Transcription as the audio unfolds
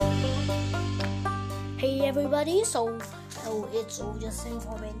Hey everybody, so it's all Justin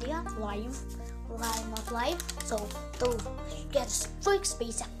from India, live, not live. So to get strict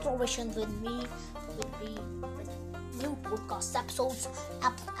space exploration with me, with new podcast episodes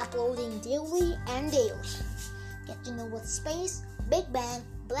uploading daily. Get to know what space, Big Bang,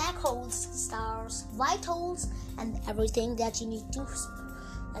 black holes, stars, white holes, and everything that you need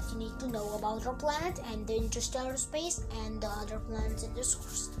to know about our planet and the interstellar space and the other planets in the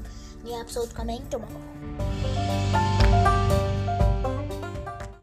source. New episode coming tomorrow.